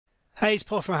Hey, it's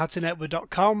Paul from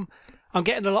howtonetwork.com. I'm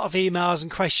getting a lot of emails and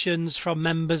questions from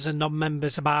members and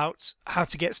non-members about how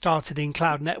to get started in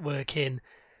cloud networking.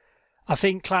 I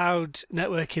think cloud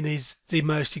networking is the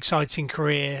most exciting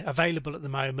career available at the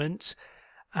moment.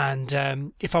 And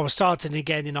if I was starting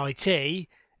again in IT,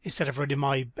 instead of running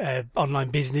my online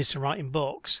business and writing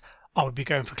books, I would be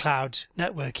going for cloud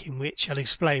networking, which I'll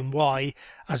explain why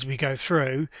as we go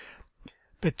through.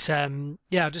 But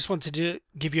yeah, I just wanted to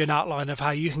give you an outline of how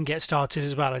you can get started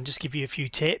as well and just give you a few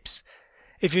tips.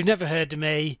 If you've never heard of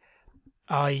me,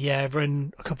 I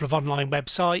run a couple of online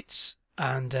websites,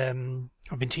 and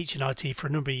I've been teaching IT for a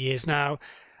number of years now.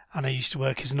 And I used to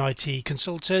work as an IT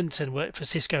consultant and worked for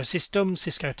Cisco Systems,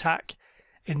 Cisco TAC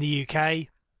in the UK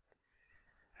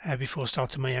before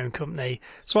starting my own company.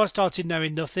 So I started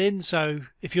knowing nothing. So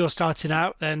if you're starting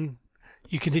out, then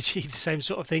you can achieve the same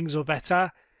sort of things or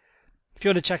better. If you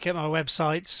want to check out my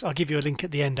websites, I'll give you a link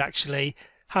at the end actually,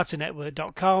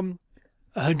 howtonetwork.com,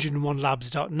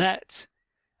 101labs.net,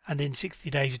 and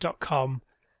in60days.com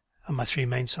are my three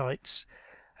main sites.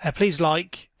 Please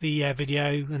like the video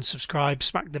and subscribe,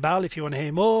 smack the bell if you want to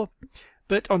hear more.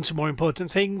 But on to more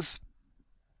important things.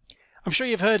 I'm sure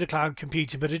you've heard of cloud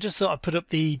computing, but I just thought I'd put up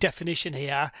the definition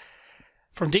here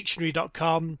from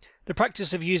dictionary.com. The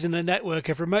practice of using a network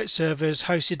of remote servers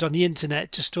hosted on the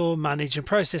internet to store, manage and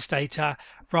process data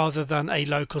rather than a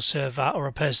local server or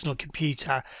a personal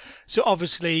computer. So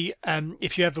obviously,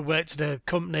 if you ever worked at a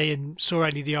company and saw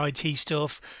any of the IT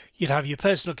stuff, you'd have your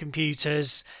personal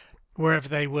computers wherever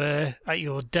they were at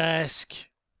your desk.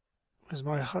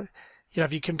 You'd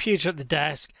have your computer at the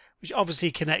desk, which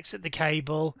obviously connects at the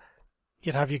cable.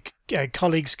 You'd have your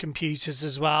colleagues' computers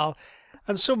as well.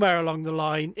 And somewhere along the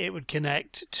line, it would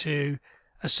connect to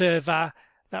a server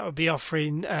that would be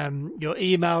offering your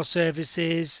email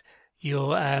services,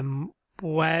 your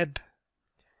web,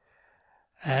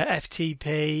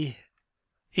 FTP,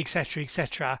 etc.,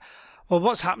 etc. Well,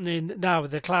 what's happening now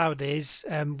with the cloud is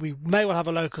we may well have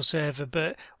a local server,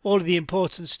 but all of the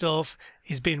important stuff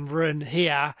is being run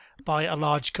here by a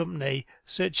large company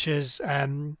such as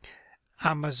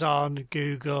Amazon,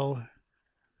 Google,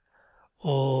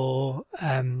 or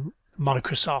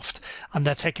Microsoft, and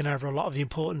they're taking over a lot of the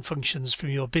important functions from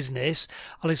your business.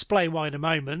 I'll explain why in a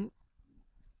moment.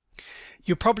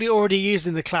 You're probably already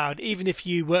using the cloud, even if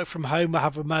you work from home or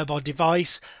have a mobile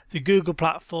device. The Google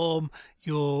platform,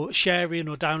 you're sharing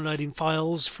or downloading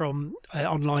files from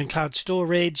online cloud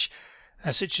storage,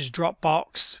 such as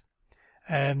Dropbox,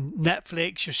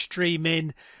 Netflix, you're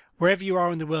streaming. Wherever you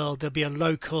are in the world, there'll be a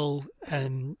local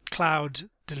cloud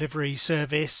delivery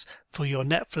service for your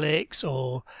Netflix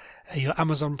or your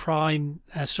Amazon Prime,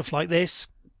 stuff like this.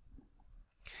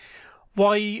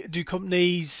 Why do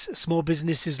companies, small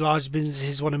businesses, large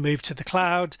businesses want to move to the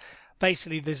cloud?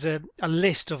 Basically, there's a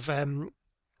list of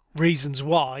reasons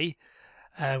why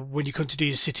when you come to do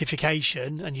your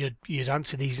certification, and you'd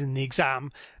answer these in the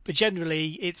exam, but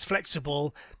generally it's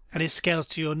flexible and it scales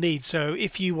to your needs. So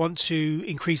if you want to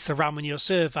increase the RAM on your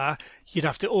server, you'd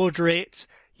have to order it,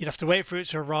 you'd have to wait for it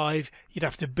to arrive, you'd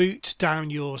have to boot down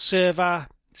your server,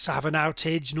 so have an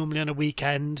outage normally on a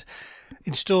weekend,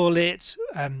 install it,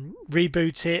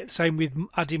 reboot it, same with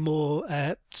adding more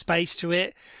space to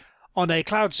it. On a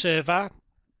cloud server,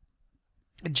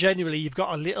 generally you've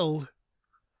got a little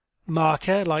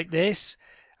marker like this,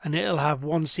 and it'll have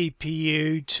one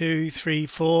CPU, 2, 3,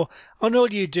 4, and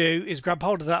all you do is grab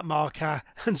hold of that marker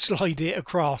and slide it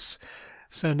across.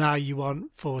 So now you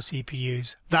want 4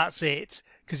 CPUs. That's it,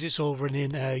 because it's all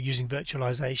running using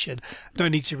virtualization. No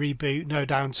need to reboot, no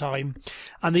downtime.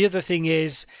 And the other thing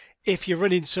is, if you're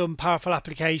running some powerful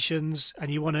applications and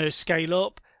you want to scale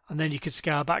up, and then you could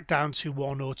scale back down to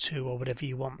 1 or 2 or whatever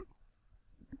you want.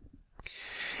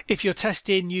 If you're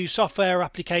testing new software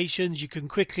applications, you can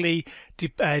quickly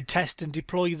test and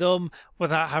deploy them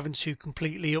without having to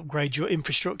completely upgrade your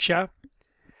infrastructure.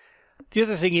 The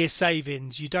other thing is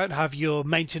savings. You don't have your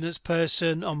maintenance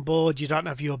person on board, you don't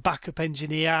have your backup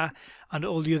engineer and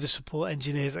all the other support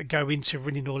engineers that go into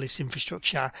running all this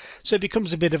infrastructure. So it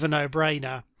becomes a bit of a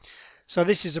no-brainer. So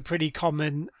this is a pretty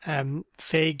common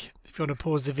fig, if you want to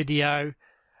pause the video,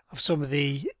 of some of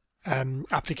the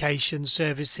applications,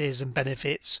 services and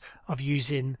benefits of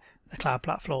using the cloud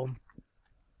platform.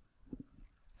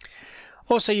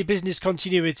 Also, your business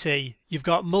continuity. You've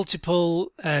got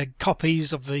multiple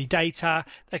copies of the data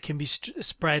that can be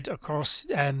spread across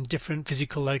different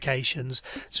physical locations.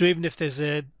 So even if there's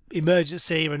an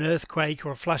emergency or an earthquake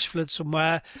or a flash flood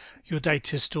somewhere, your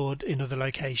data is stored in other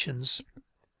locations.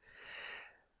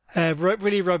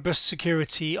 Really robust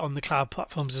security on the cloud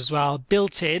platforms as well.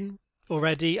 Built in,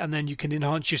 already, and then you can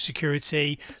enhance your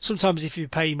security, sometimes if you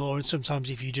pay more and sometimes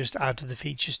if you just add the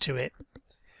features to it.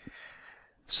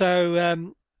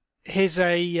 So here's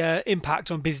a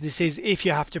impact on businesses if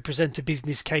you have to present a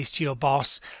business case to your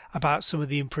boss about some of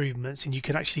the improvements, and you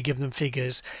can actually give them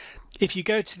figures. If you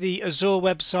go to the Azure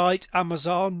website,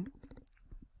 Amazon,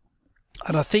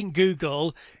 and I think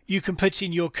Google, you can put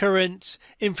in your current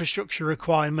infrastructure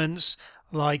requirements,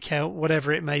 like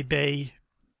whatever it may be,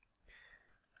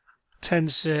 10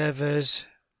 servers,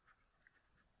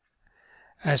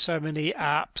 so many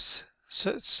apps,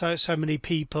 so many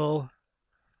people.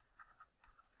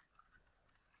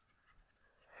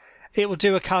 It will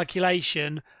do a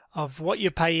calculation of what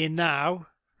you're paying now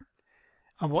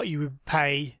and what you would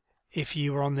pay if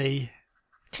you were on the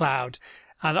cloud,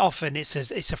 and often it's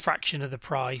a fraction of the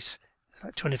price,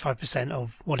 like 25%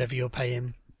 of whatever you're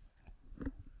paying.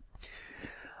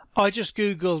 I just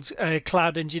googled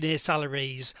cloud engineer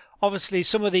salaries. Obviously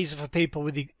some of these are for people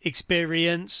with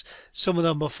experience, some of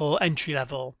them are for entry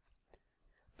level,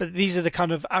 but these are the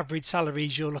kind of average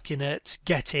salaries you're looking at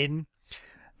getting.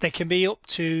 They can be up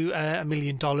to $1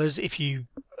 million if you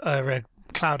are a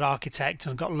cloud architect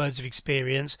and got loads of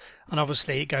experience, and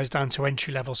obviously it goes down to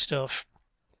entry level stuff.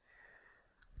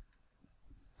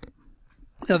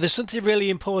 Now there's something really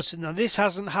important. Now this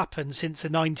hasn't happened since the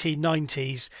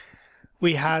 1990s.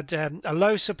 We had a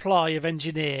low supply of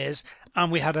engineers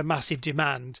and we had a massive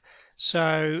demand.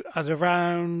 So at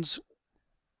around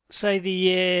say the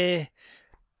year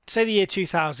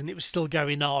 2000, it was still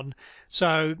going on.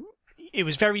 So it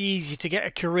was very easy to get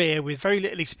a career with very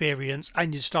little experience,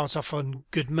 and you'd start off on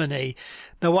good money.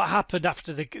 Now what happened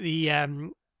after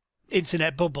the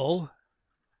internet bubble?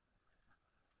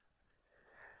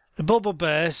 The bubble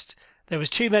burst, there was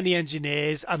too many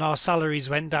engineers and our salaries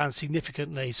went down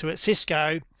significantly. So at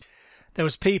Cisco, there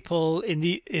was people on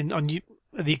the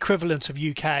equivalent of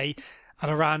UK at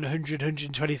around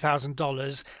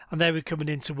 $120,000, and they were coming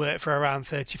into work for around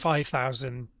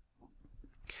 35,000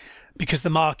 because the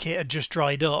market had just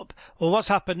dried up. Well, what's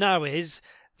happened now is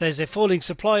there's a falling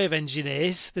supply of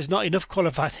engineers. There's not enough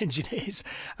qualified engineers,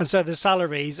 and so the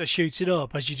salaries are shooting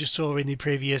up, as you just saw in the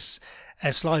previous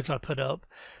slides I put up.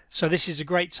 So this is a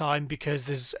great time because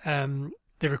there's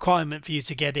the requirement for you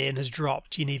to get in has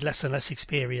dropped. You need less and less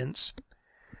experience.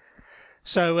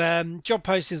 So job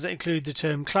postings that include the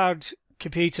term cloud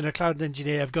computer and a cloud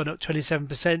engineer have gone up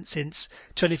 27% since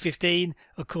 2015,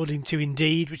 according to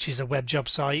Indeed, which is a web job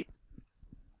site.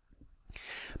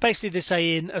 Basically, they're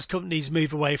saying as companies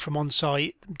move away from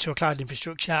on-site to a cloud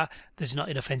infrastructure, there's not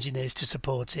enough engineers to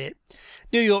support it.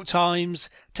 New York Times,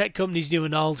 tech companies new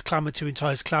and old clamour to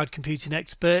entice cloud computing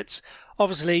experts.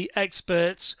 Obviously,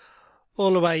 experts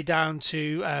all the way down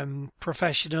to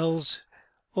professionals,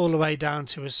 all the way down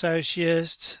to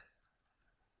associates,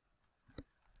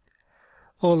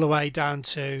 all the way down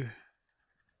to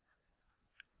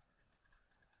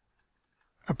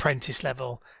apprentice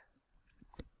level.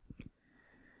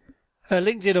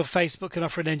 LinkedIn or Facebook can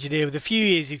offer an engineer with a few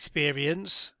years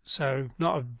experience, so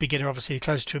not a beginner, obviously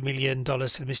close to $1 million,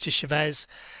 said Mr. Chavez.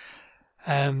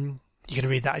 You can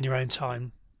read that in your own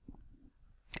time.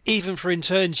 Even for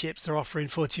internships, they're offering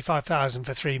 $45,000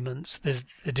 for 3 months.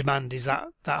 The demand is that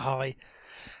high.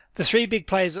 The three big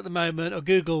players at the moment are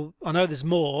Google. I know there's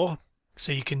more,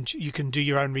 so you can do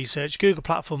your own research. Google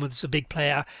Platform is a big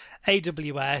player,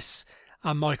 AWS,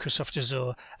 and Microsoft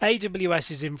Azure. AWS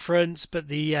is in front, but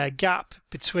the gap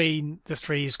between the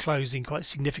three is closing quite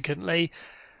significantly.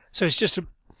 So it's just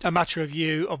a matter of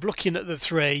you of looking at the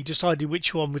three, deciding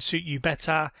which one would suit you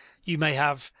better. You may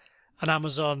have an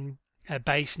Amazon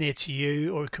base near to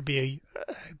you, or it could be a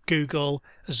Google,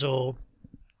 Azure,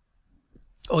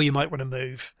 or you might want to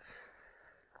move.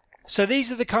 So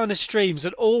these are the kind of streams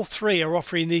that all three are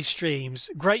offering. These streams,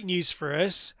 great news for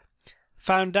us.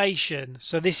 Foundation,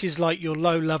 so this is like your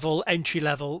low level, entry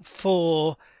level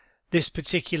for this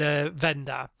particular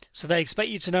vendor. So they expect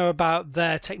you to know about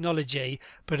their technology,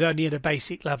 but only at a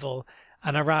basic level.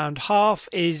 And around half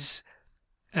is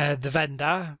the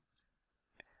vendor,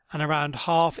 and around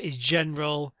half is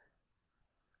general,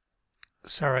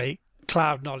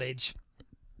 cloud knowledge.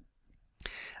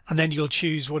 And then you'll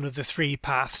choose one of the three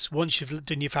paths once you've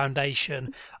done your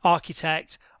foundation: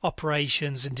 architect,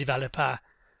 operations, and developer.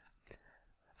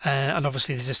 And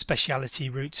obviously there's a speciality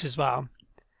routes as well.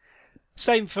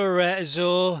 Same for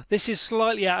Azure. This is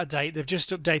slightly out of date. They've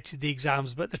just updated the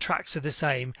exams, but the tracks are the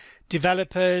same.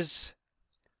 Developers,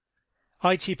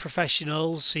 IT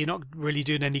professionals, so you're not really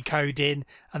doing any coding,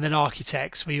 and then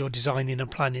architects, where you're designing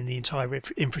and planning the entire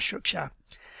infrastructure.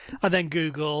 And then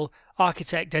Google,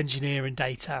 architect, engineer, and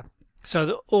data.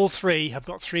 So all three have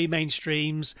got three main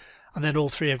streams, and then all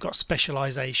three have got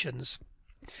specializations.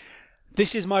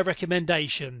 This is my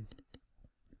recommendation.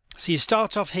 So you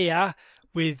start off here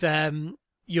with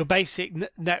your basic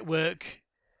network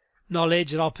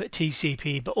knowledge, and I'll put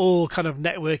TCP, but all kind of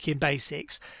networking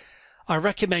basics. I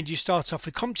recommend you start off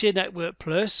with CompTIA Network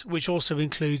Plus, which also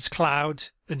includes cloud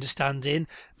understanding,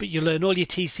 but you learn all your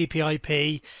TCP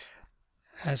IP,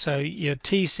 so your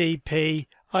TCP,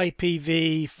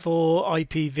 IPv4,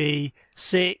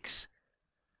 IPv6,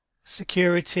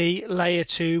 security, layer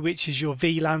 2, which is your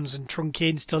VLANs and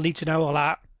trunking, still need to know all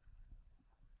that.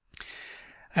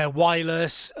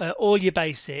 Wireless, all your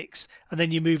basics, and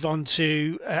then you move on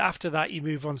to, after that you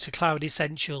move on to Cloud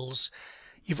Essentials.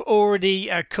 You've already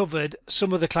covered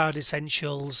some of the Cloud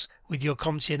Essentials with your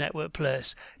CompTIA Network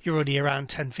Plus. You're already around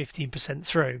 10-15%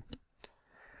 through.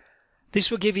 This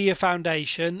will give you your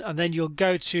foundation, and then you'll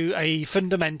go to a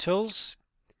Fundamentals.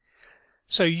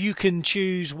 So you can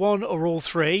choose one or all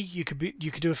three. You could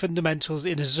do a Fundamentals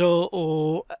in Azure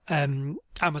or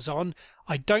Amazon.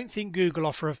 I don't think Google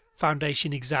offer a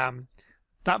foundation exam.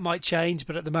 That might change,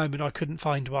 but at the moment I couldn't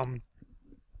find one.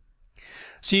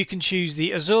 So you can choose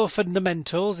the Azure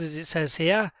Fundamentals, as it says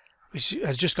here, which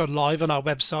has just gone live on our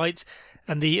website,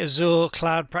 and the Azure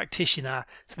Cloud Practitioner.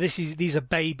 So these are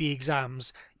baby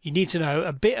exams. You need to know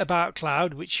a bit about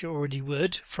cloud, which you already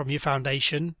would from your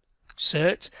foundation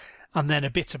cert, and then a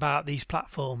bit about these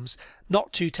platforms.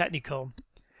 Not too technical.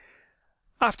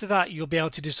 After that, you'll be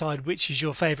able to decide which is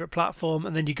your favorite platform,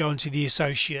 and then you go into the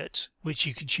associate, which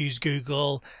you can choose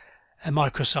Google,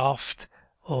 Microsoft,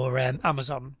 or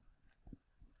Amazon.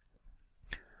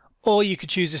 Or you could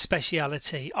choose a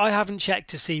speciality. I haven't checked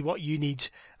to see what you need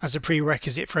as a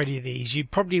prerequisite for any of these. You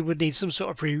probably would need some sort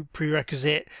of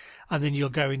prerequisite, and then you'll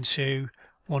go into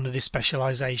one of the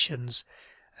specializations.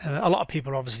 A lot of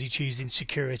people are obviously choosing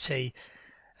security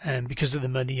because of the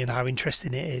money and how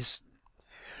interesting it is.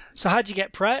 So how do you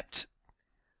get prepped?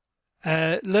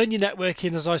 Learn your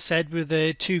networking, as I said, with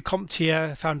the 2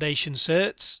 CompTIA Foundation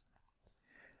certs.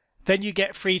 Then you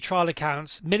get free trial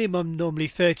accounts, minimum normally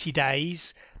 30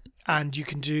 days, and you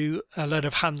can do a lot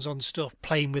of hands-on stuff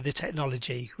playing with the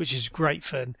technology, which is great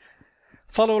fun.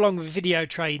 Follow along with video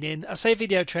training. I say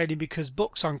video training because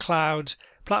books on cloud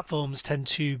platforms tend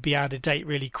to be out of date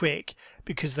really quick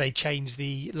because they change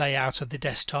the layout of the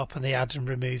desktop and they add and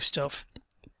remove stuff.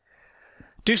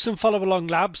 Do some follow along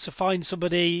labs, so find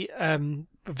somebody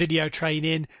video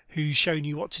training who's shown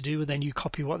you what to do, and then you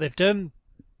copy what they've done.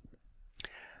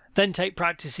 Then take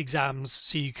practice exams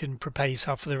so you can prepare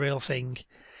yourself for the real thing.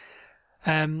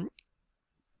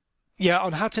 Yeah,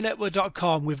 on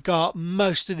howtonetwork.com we've got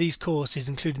most of these courses,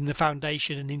 including the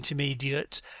foundation and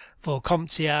intermediate for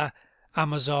CompTIA,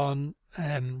 Amazon,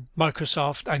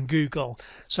 Microsoft and Google.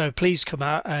 So please come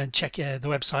out and check the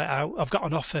website out. I've got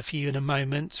an offer for you in a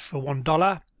moment for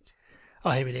 $1. Oh,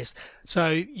 here it is. So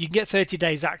you can get 30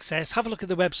 days access. Have a look at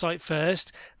the website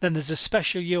first. Then there's a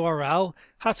special URL,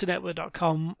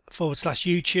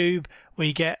 howtonetwork.com/YouTube, where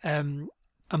you get a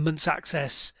month's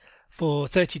access for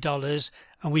 $30,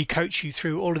 and we coach you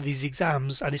through all of these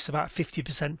exams, and it's about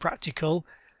 50% practical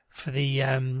for the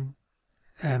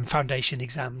foundation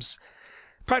exams.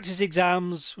 Practice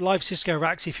exams, live Cisco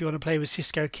racks if you want to play with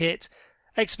Cisco kit,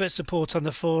 expert support on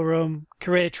the forum,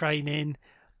 career training,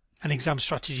 and exam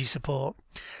strategy support.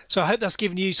 So I hope that's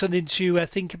given you something to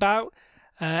think about.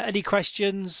 Any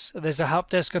questions? There's a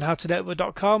help desk on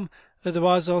howtonetwork.com.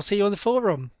 Otherwise, I'll see you on the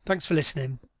forum. Thanks for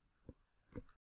listening.